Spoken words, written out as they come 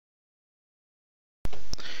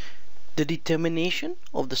The determination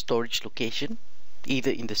of the storage location,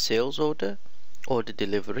 either in the sales order or the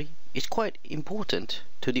delivery, is quite important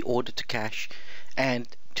to the order to cash and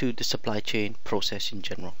to the supply chain process in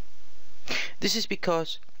general. This is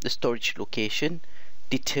because the storage location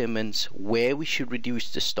determines where we should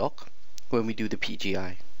reduce the stock when we do the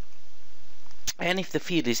PGI. And if the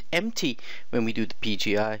field is empty when we do the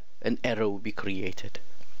PGI, an error will be created.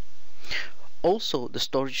 Also, the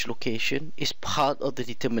storage location is part of the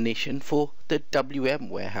determination for the WM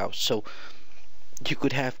warehouse. So you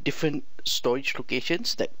could have different storage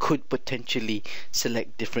locations that could potentially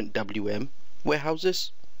select different WM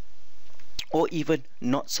warehouses, or even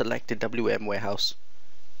not select the WM warehouse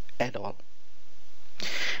at all.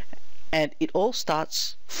 And it all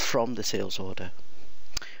starts from the sales order.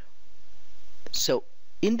 So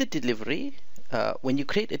in the delivery, when you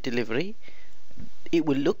create a delivery, it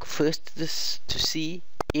will look first to see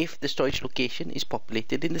if the storage location is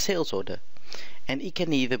populated in the sales order, and it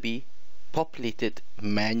can either be populated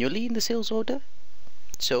manually in the sales order,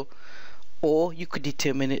 or you could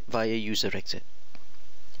determine it via user exit.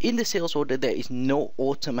 In the sales order, there is no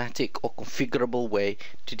automatic or configurable way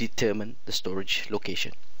to determine the storage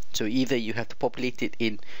location. So either you have to populate it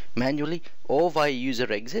in manually or via user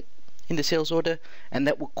exit in the sales order, and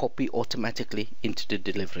that will copy automatically into the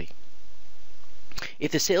delivery.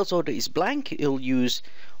 If the sales order is blank,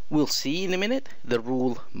 we'll see in a minute, the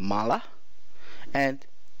rule MALA, and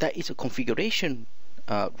that is a configuration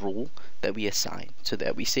rule that we assign. So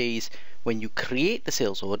that we say is when you create the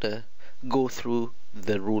sales order, go through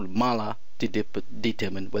the rule MALA to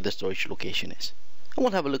determine where the storage location is. And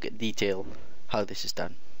we'll have a look at detail how this is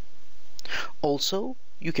done. Also,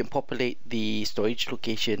 you can populate the storage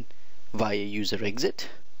location via user exit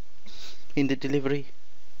in the delivery.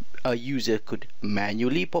 A user could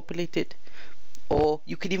manually populate it, or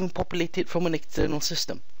you could even populate it from an external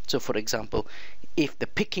system. So for example, if the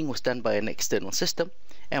picking was done by an external system,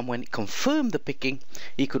 and when it confirmed the picking,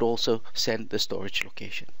 it could also send the storage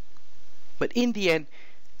location. But in the end,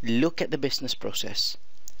 look at the business process.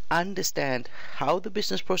 Understand how the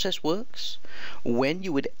business process works, when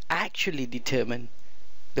you would actually determine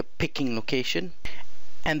the picking location,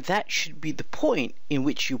 and that should be the point in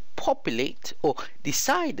which you populate or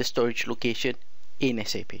decide the storage location in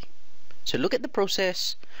SAP. So look at the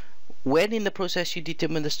process. When in the process you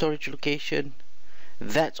determine the storage location,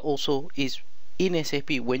 that also is in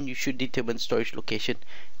SAP when you should determine storage location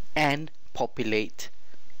and populate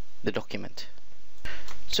the document.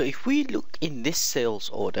 So if we look in this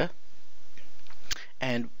sales order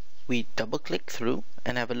and we double click through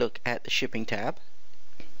and have a look at the shipping tab,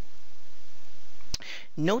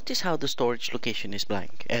 notice how the storage location is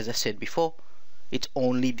blank. As I said before, it's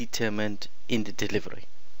only determined in the delivery.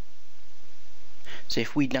 So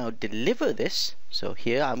if we now deliver this, so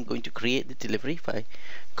here I'm going to create the delivery. If I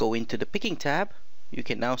go into the picking tab, you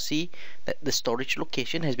can now see that the storage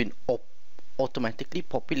location has been automatically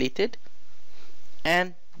populated,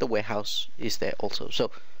 and the warehouse is there also.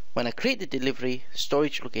 So when I create the delivery,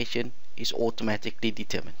 storage location is automatically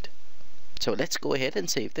determined. So let's go ahead and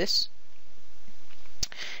save this.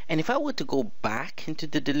 And if I were to go back into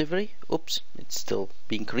the delivery, oops, it's still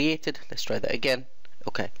being created. Let's try that again.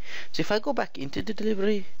 Okay, so if I go back into the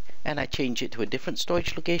delivery and I change it to a different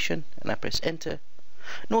storage location and I press enter,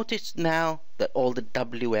 notice now that all the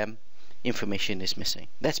WM information is missing.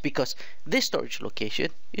 That's because this storage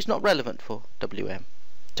location is not relevant for WM.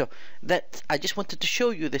 So that I just wanted to show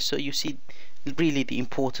you this so you see really the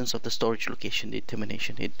importance of the storage location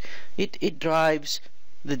determination. It drives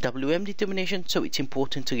the WM determination, so it's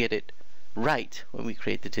important to get it right when we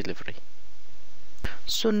create the delivery.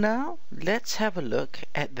 So now let's have a look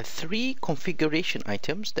at the 3 configuration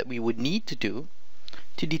items that we would need to do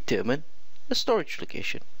to determine the storage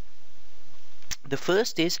location. The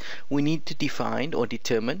first is we need to define or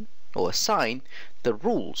determine or assign the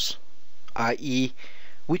rules, i.e.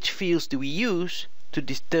 which fields do we use to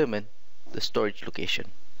determine the storage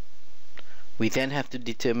location. We then have to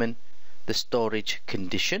determine the storage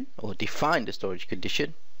condition or define the storage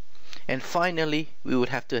condition, and finally we would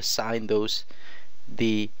have to assign those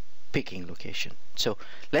the picking location. So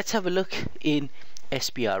let's have a look in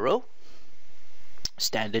SPRO,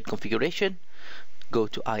 standard configuration, go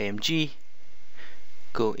to IMG,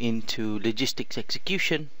 go into logistics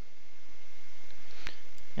execution,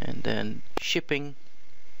 and then shipping.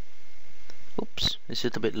 Oops, this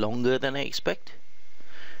is a bit longer than I expect.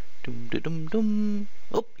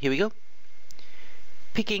 Oh, here we go.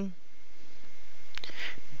 Picking.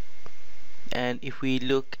 And if we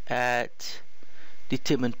look at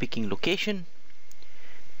determine picking location,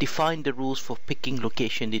 define the rules for picking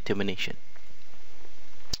location determination.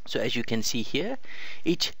 So as you can see here,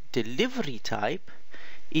 each delivery type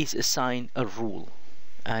is assigned a rule,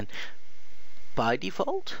 and by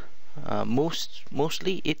default,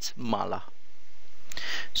 mostly it's mala.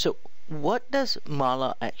 So what does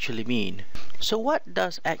mala actually mean? So what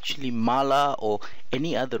does actually mala or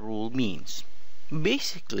any other rule means?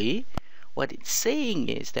 Basically, what it's saying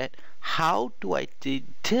is that how do I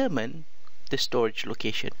determine the storage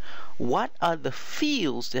location? What are the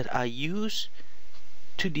fields that are used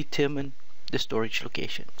to determine the storage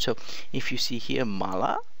location? So if you see here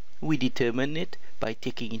mala, we determine it by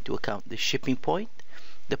taking into account the shipping point,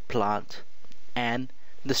 the plant, and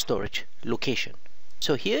the storage location.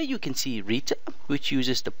 So here you can see Rita, which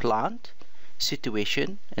uses the plant,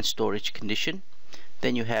 situation, and storage condition.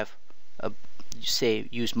 Then you have say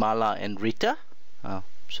use mala and Rita,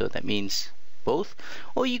 so that means both,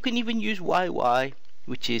 or you can even use YY,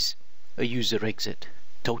 which is a user exit.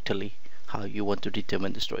 Totally how you want to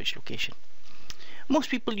determine the storage location. Most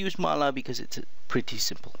people use mala because it's pretty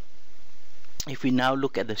simple. If we now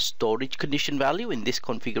look at the storage condition value in this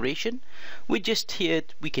configuration, we just here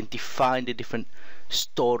we can define the different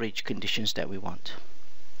storage conditions that we want.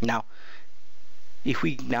 Now if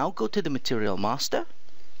we now go to the material master,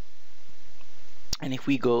 and if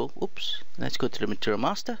we go, let's go to the material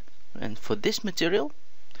master, and for this material,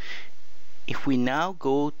 if we now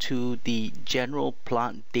go to the general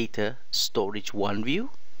plant data storage 1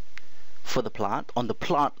 view for the plant, on the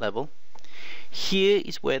plant level, here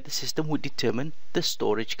is where the system would determine the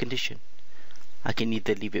storage condition. I can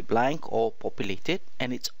either leave it blank or populate it,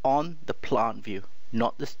 and it's on the plant view,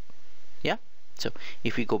 not the so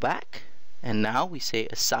if we go back and now we say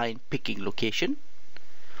assign picking location,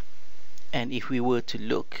 and if we were to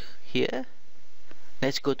look here,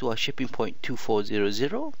 let's go to our shipping point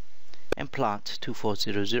 2400 and plant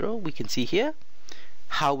 2400, we can see here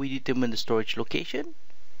how we determine the storage location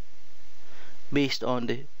based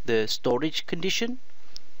on the storage condition,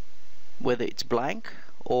 whether it's blank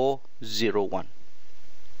or 01.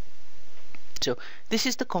 So this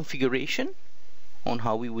is the configuration on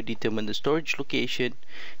how we would determine the storage location,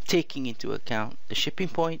 taking into account the shipping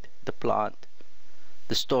point, the plant,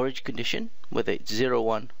 the storage condition, whether it's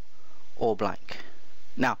 01 or blank.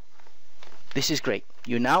 Now this is great.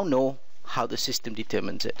 You now know how the system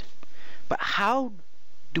determines it, but how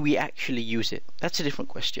do we actually use it? That's a different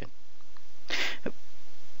question.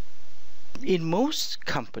 In most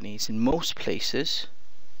companies, in most places,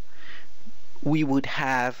 we would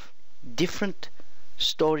have different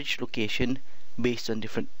storage location based on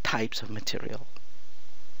different types of material,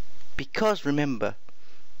 because remember,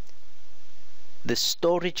 the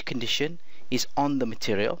storage condition is on the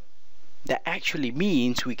material. That actually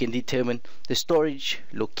means we can determine the storage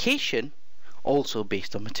location also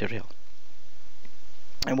based on material.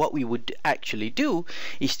 And what we would actually do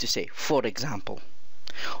is to say, for example,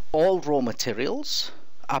 all raw materials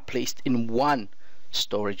are placed in one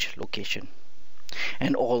storage location,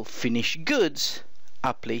 and all finished goods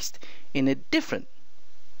are placed in a different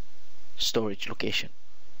storage location.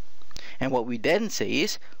 And what we then say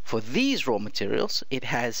is, for these raw materials, it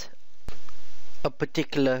has a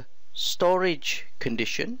particular storage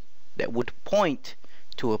condition that would point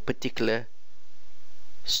to a particular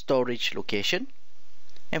storage location,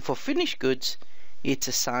 and for finished goods it's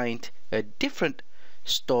assigned a different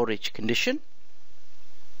storage condition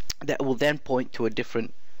that will then point to a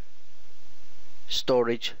different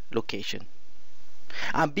storage location.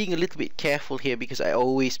 I'm being a little bit careful here because I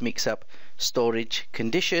always mix up storage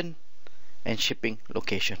condition and shipping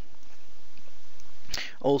location.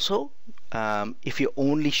 Also, if you're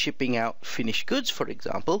only shipping out finished goods, for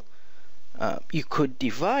example, you could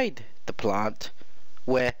divide the plant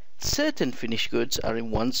where certain finished goods are in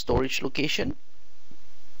one storage location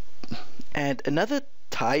and another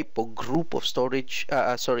type or group of storage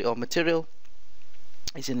or material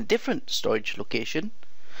is in a different storage location,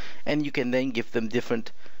 and you can then give them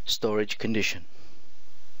different storage condition.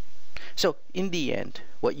 So in the end,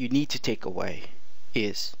 what you need to take away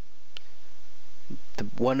is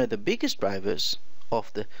one of the biggest drivers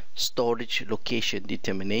of the storage location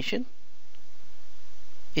determination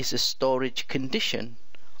is the storage condition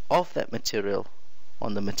of that material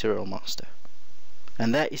on the material master,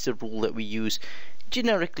 and that is the rule that we use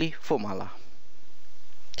generically for mala.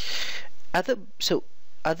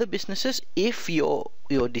 Other businesses, if your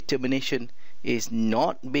determination is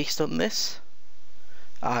not based on this,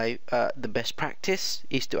 the best practice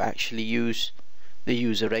is to actually use the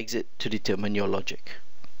user exit to determine your logic.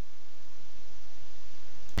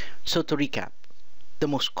 So to recap, the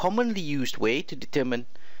most commonly used way to determine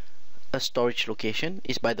a storage location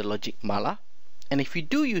is by the logic mala, and if you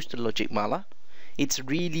do use the logic mala, It's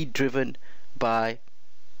really driven by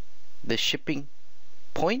the shipping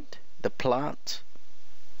point, the plant,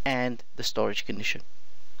 and the storage condition.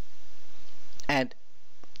 And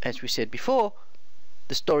as we said before,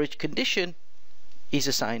 the storage condition is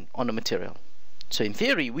assigned on the material. So in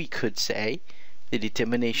theory, we could say the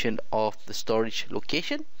determination of the storage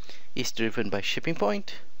location is driven by shipping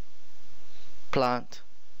point, plant,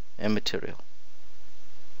 and material.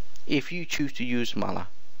 If you choose to use Mala,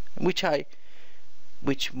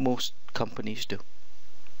 which most companies do.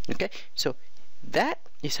 Okay, so that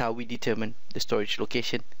is how we determine the storage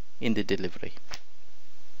location in the delivery.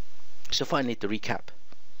 So finally, to recap,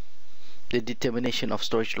 the determination of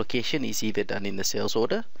storage location is either done in the sales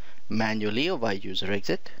order, manually, or via user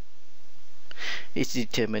exit. It's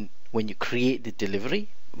determined when you create the delivery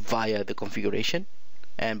via the configuration,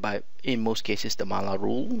 and by, in most cases, the Mala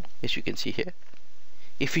rule, as you can see here.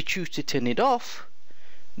 If you choose to turn it off,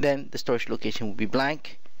 then the storage location will be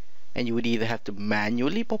blank, and you would either have to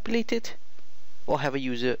manually populate it, or have a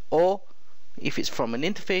user, or if it's from an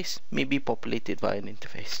interface, maybe populate it via an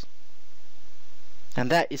interface. And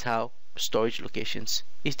that is how storage locations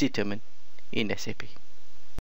is determined in SAP.